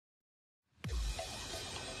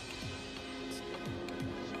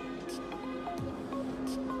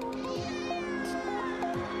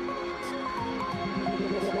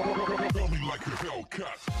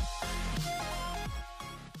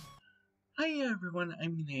Hey everyone,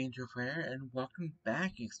 I'm Angelfire, and welcome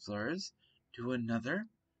back, explorers, to another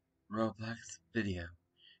Roblox video.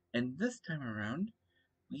 And this time around,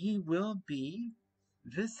 we will be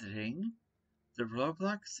visiting the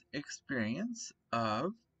Roblox experience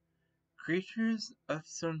of Creatures of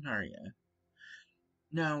Sonaria.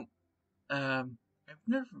 Now, I've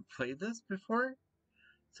never played this before,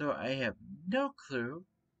 so I have no clue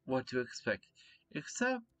what to expect,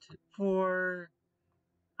 except for,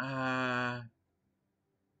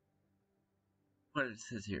 what it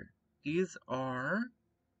says here. These are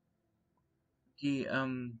the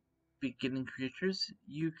beginning creatures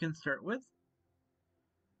you can start with.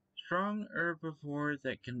 Strong herbivore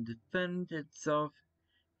that can defend itself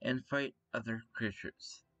and fight other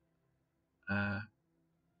creatures. That's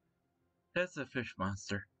a fish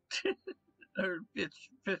monster. Or fish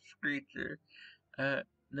creature.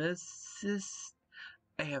 This is...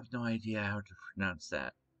 I have no idea how to pronounce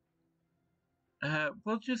that.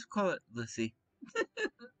 We'll just call it Lissy.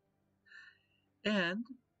 And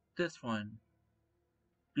this one.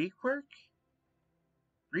 Beakwork?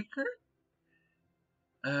 Breaker?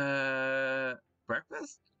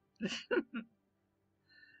 Breakfast?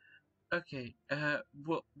 Okay,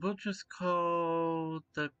 we'll just call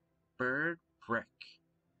the bird Brick.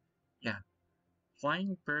 Yeah.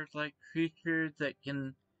 Flying bird-like creature that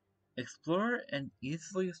can explore and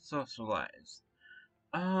easily socialize.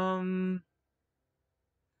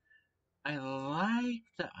 I like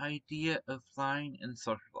the idea of flying and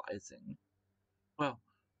socializing. Well,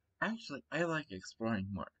 actually, I like exploring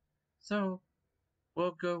more. So,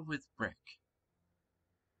 we'll go with Brick.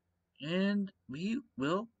 And we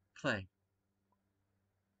will play.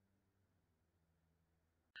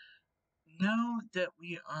 Now that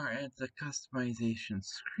we are at the customization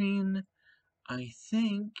screen, I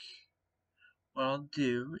think what I'll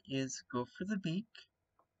do is go for the beak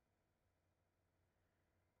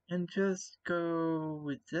and just go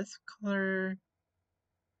with this color.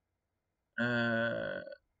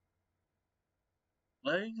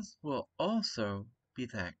 Legs will also be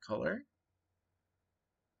that color.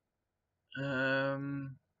 Oh,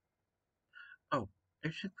 I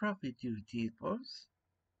should probably do depots.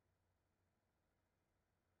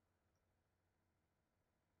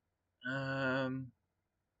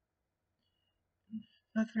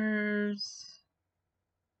 Feathers.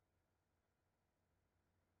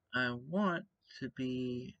 I want to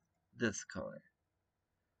be this color,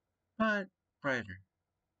 but brighter.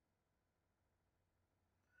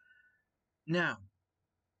 Now,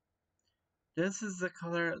 this is the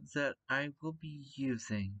color that I will be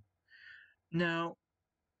using. Now,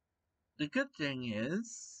 the good thing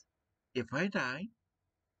is, if I die,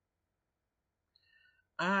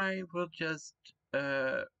 I will just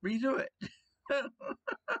redo it.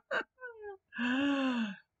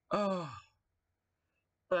 Oh,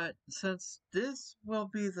 but since this will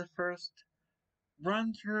be the first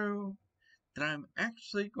run through that I'm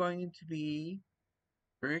actually going to be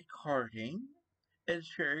recording and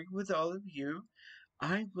sharing with all of you,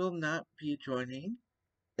 I will not be joining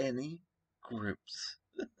any groups.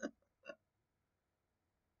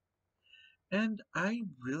 And I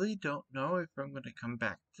really don't know if I'm going to come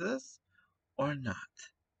back to this or not.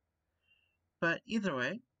 But either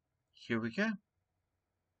way, here we go.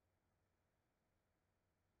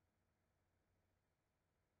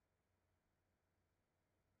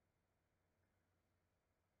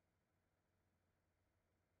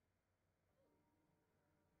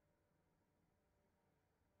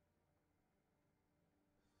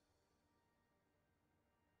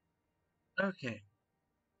 Okay.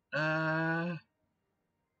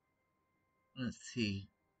 Let's see.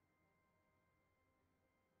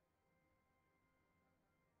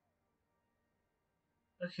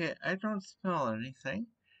 Okay, I don't smell anything.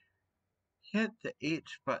 Hit the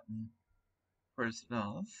H button for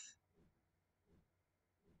smells.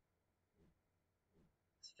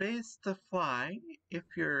 Space to fly if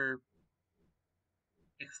you're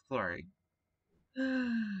exploring.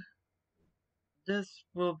 This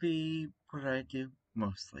will be what I do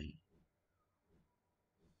mostly.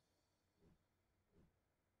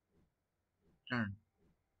 Darn.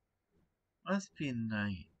 Must be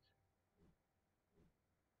night.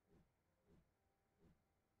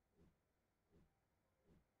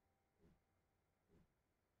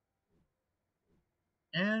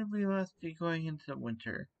 And we must be going into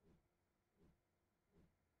winter.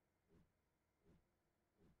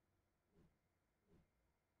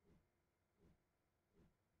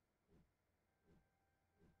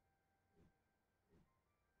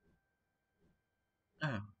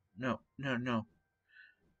 Oh, no, no, no.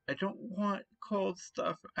 I don't want cold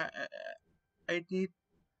stuff. I need...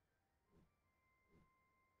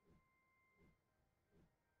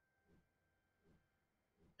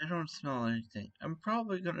 don't smell anything. I'm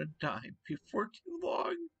probably gonna die before too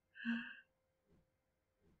long.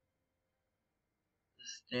 The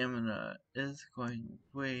stamina is going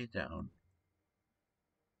way down.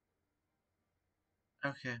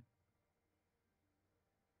 Okay.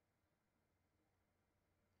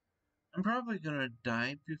 I'm probably gonna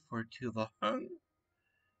die before too long.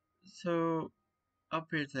 So I'll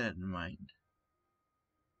bear that in mind.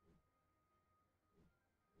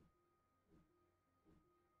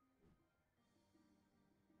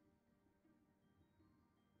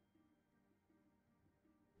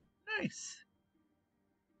 Nice.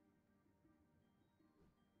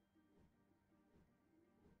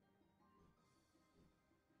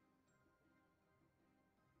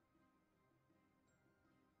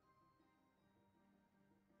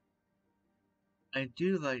 I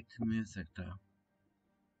do like the music though.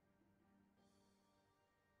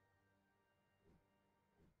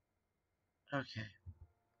 Okay.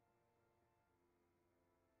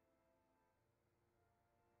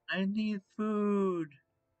 I need food.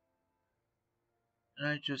 And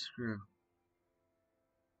I just grew.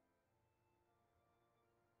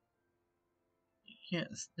 You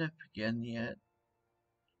can't sniff again yet.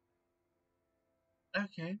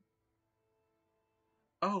 Okay.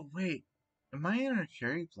 Oh, wait. Am I in a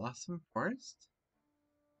cherry blossom forest?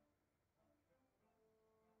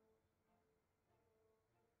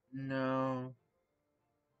 No.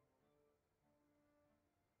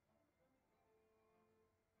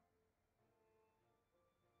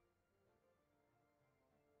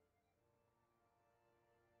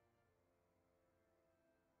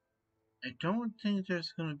 I don't think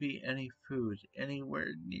there's going to be any food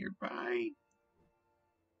anywhere nearby.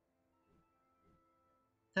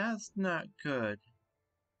 That's not good.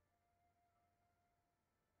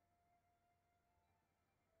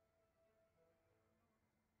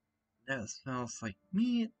 That smells like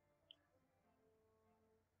meat.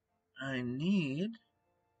 I need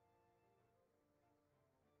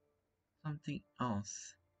something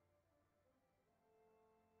else.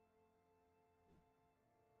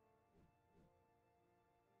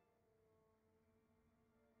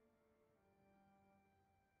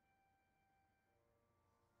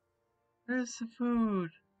 Where's the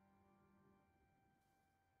food?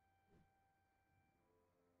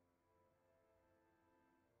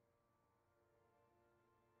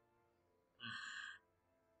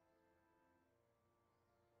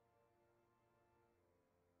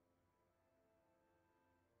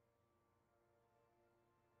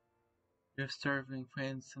 You're starving,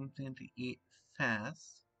 find something to eat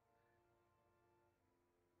fast.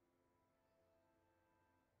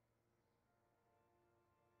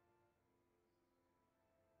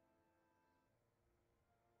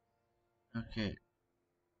 Okay,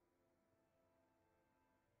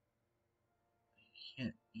 I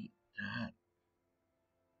can't eat that.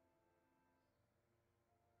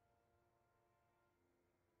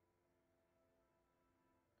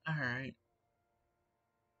 Alright,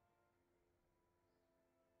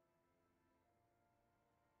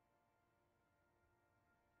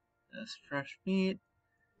 that's fresh meat.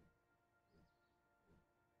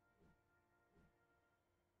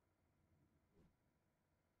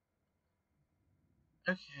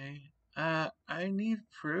 Okay, I need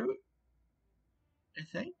fruit, I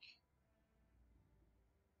think.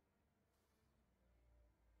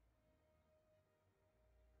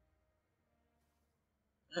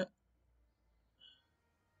 Uh,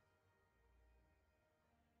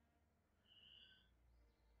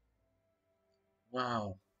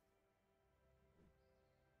 wow.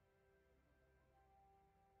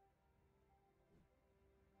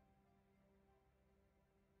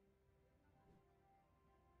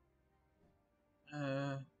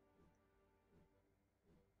 Uh,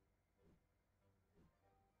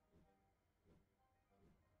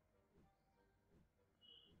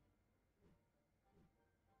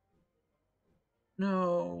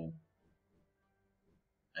 no.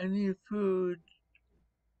 I need food.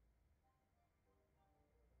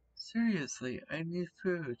 Seriously, I need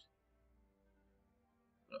food.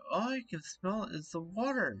 All I can smell is the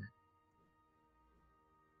water.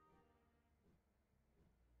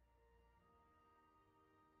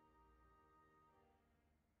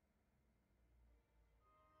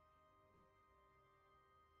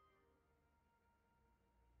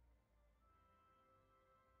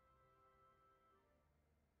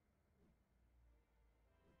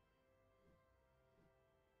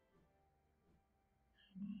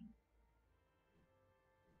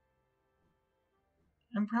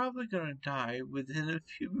 I'm probably gonna die within a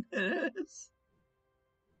few minutes.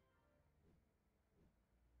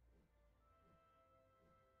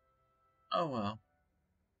 Oh well.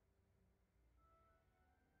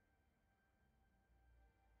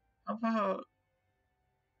 How about...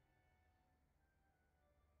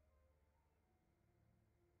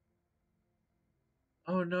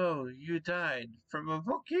 Oh no, you died from a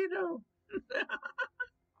volcano!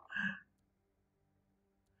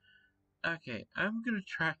 Okay, I'm gonna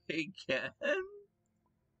try again.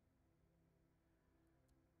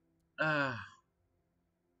 Uh,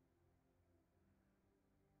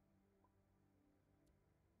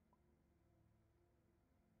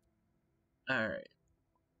 alright.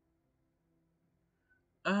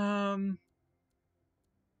 Um,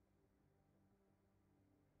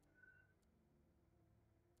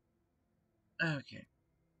 okay.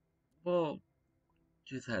 We'll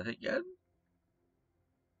do that again.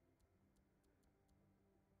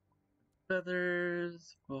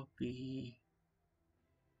 Feathers will be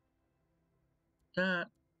that.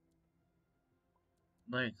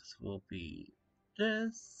 Legs will be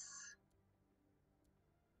this.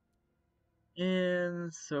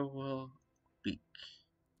 And so will beak.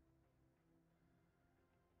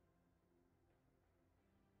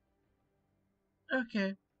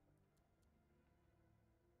 Okay.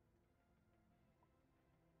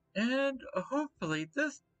 And hopefully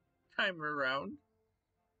this time around,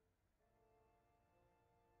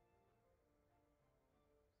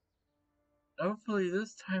 I'll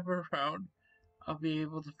be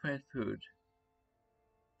able to find food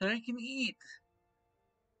that I can eat.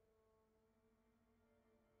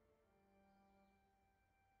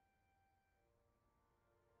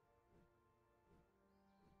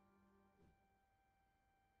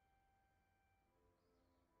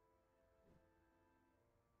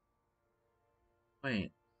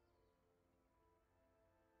 Wait,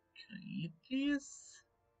 can I eat these?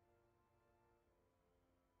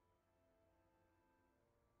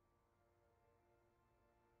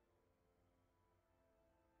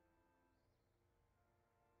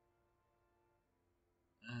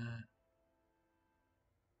 Uh,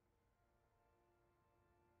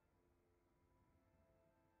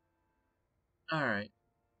 alright.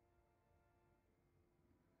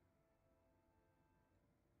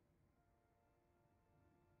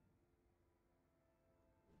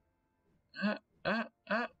 Uh, uh,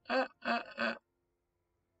 uh, uh, uh, uh.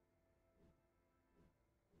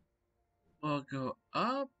 We'll go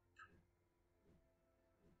up,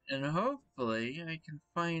 and hopefully I can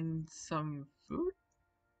find some food.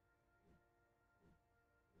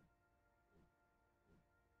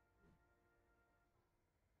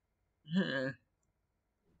 Alright.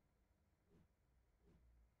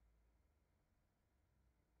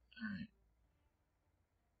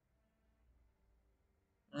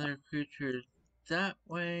 Other creatures that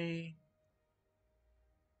way.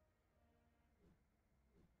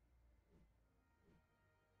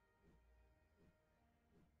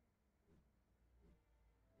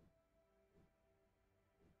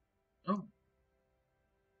 Oh,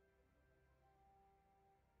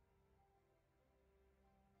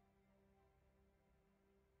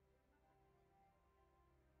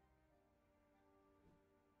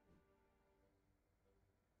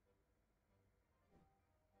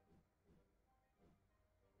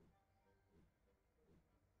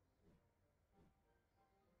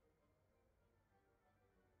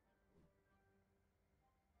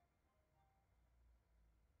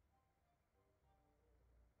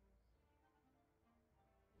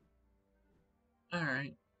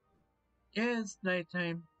 alright. Yeah, it's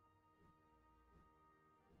nighttime,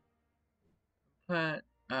 but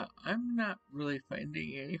I'm not really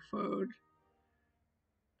finding any food.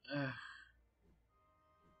 Uh,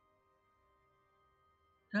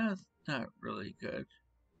 that's not really good.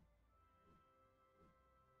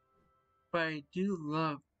 But I do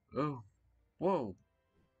love. Oh, whoa!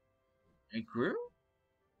 It grew?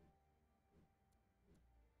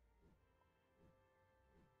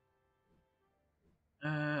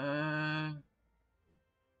 Uh.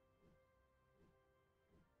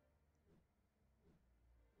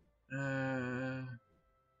 Uh.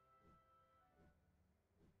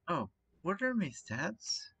 Oh, what are my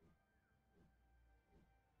stats?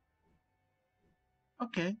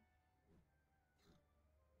 Okay.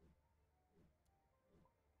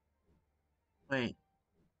 Wait.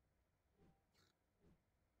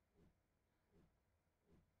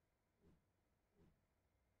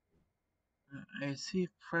 I see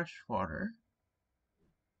fresh water.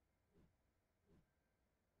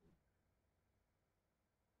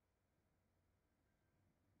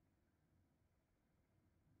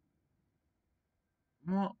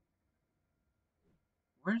 Well,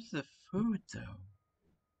 where's the food though?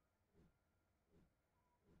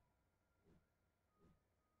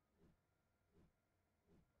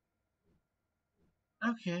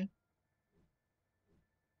 Okay.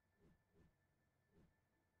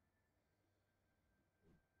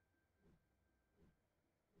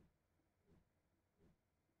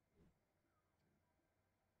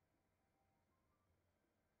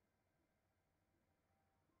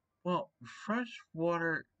 Well, fresh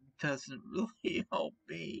water doesn't really help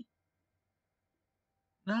me.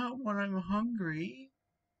 Not when I'm hungry.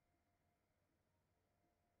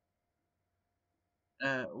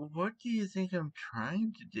 What do you think I'm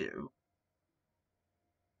trying to do?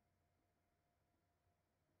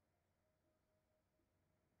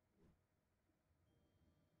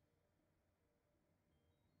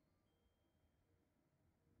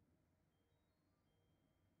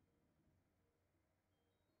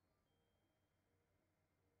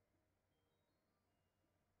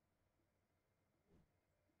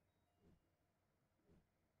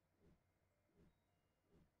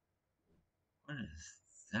 What is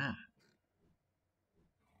that?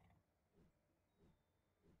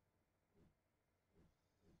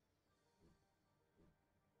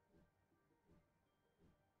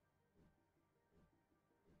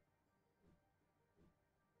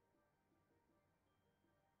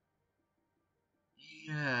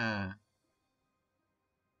 Yeah,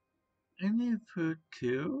 I need food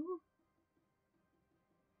too.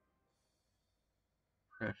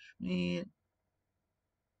 Fresh meat.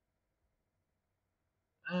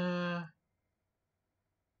 Uh,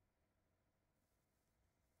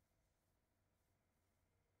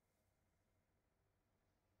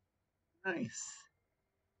 nice.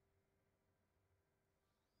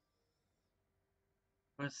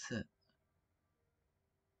 What's it?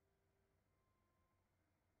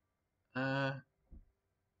 Uh,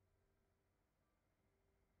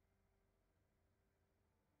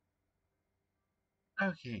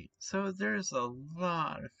 okay, so there's a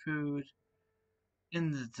lot of food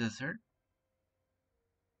in the desert,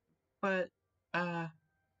 but, uh,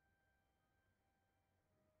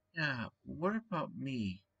 yeah, what about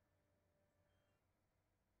me?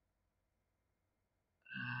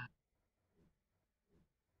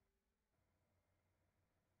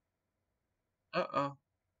 Uh-oh.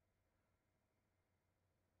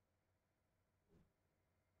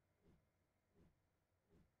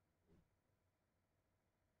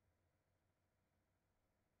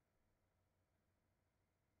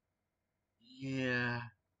 Yeah,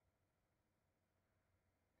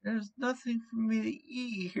 there's nothing for me to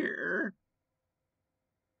eat here.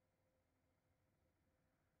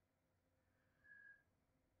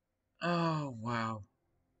 Oh, wow.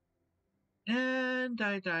 And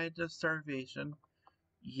I died of starvation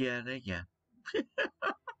yet again.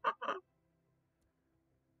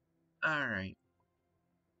 Alright.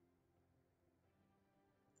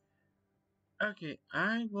 Okay,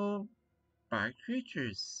 I will buy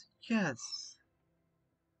creatures. Yes.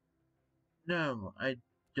 No, I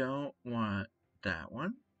don't want that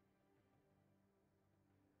one.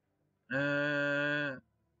 Uh,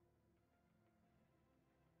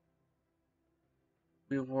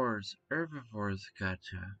 rewards, herbivores,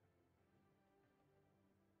 gotcha.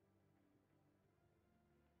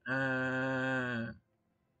 Uh,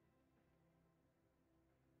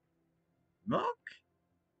 milk?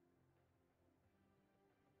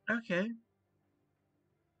 Okay.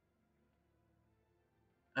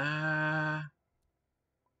 Uh,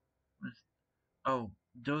 oh,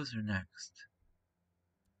 those are next.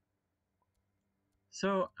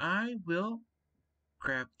 So I will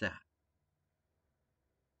grab that.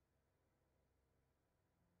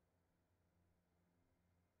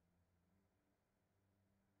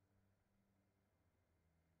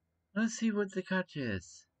 Let's see what the catch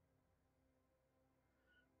is.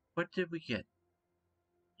 What did we get?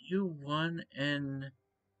 You won an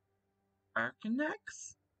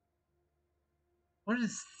Arcanex? What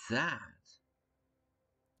is that?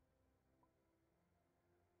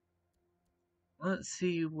 Let's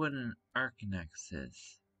see what an Arcanex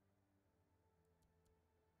is.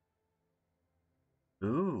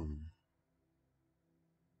 Ooh.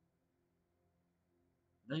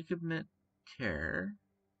 Ligament tear.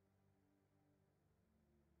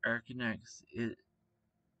 Arcanex is.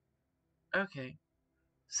 Okay.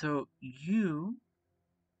 So you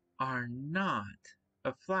are not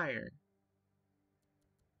a flyer.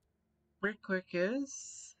 Break Quick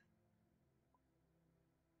is.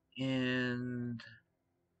 And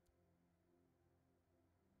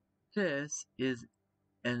this is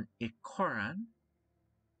an Ikoran.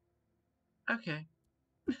 Okay.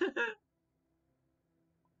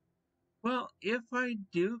 Well, if I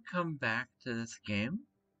do come back to this game,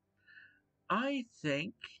 I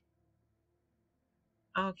think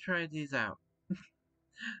I'll try these out.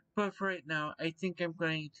 But for right now, I think I'm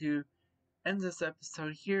going to end this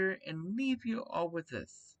episode here and leave you all with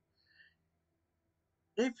this.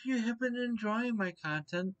 If you have been enjoying my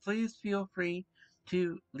content, please feel free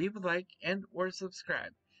to leave a like and or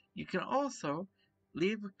subscribe. You can also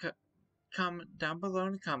leave a comment down below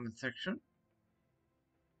in the comment section.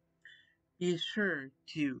 Be sure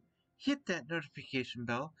to hit that notification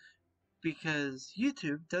bell because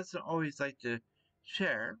YouTube doesn't always like to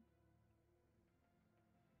share.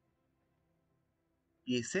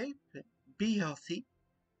 Be safe, be healthy,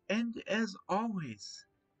 and as always,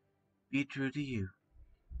 be true to you.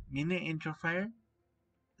 Mena Angelfire,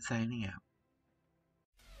 signing out.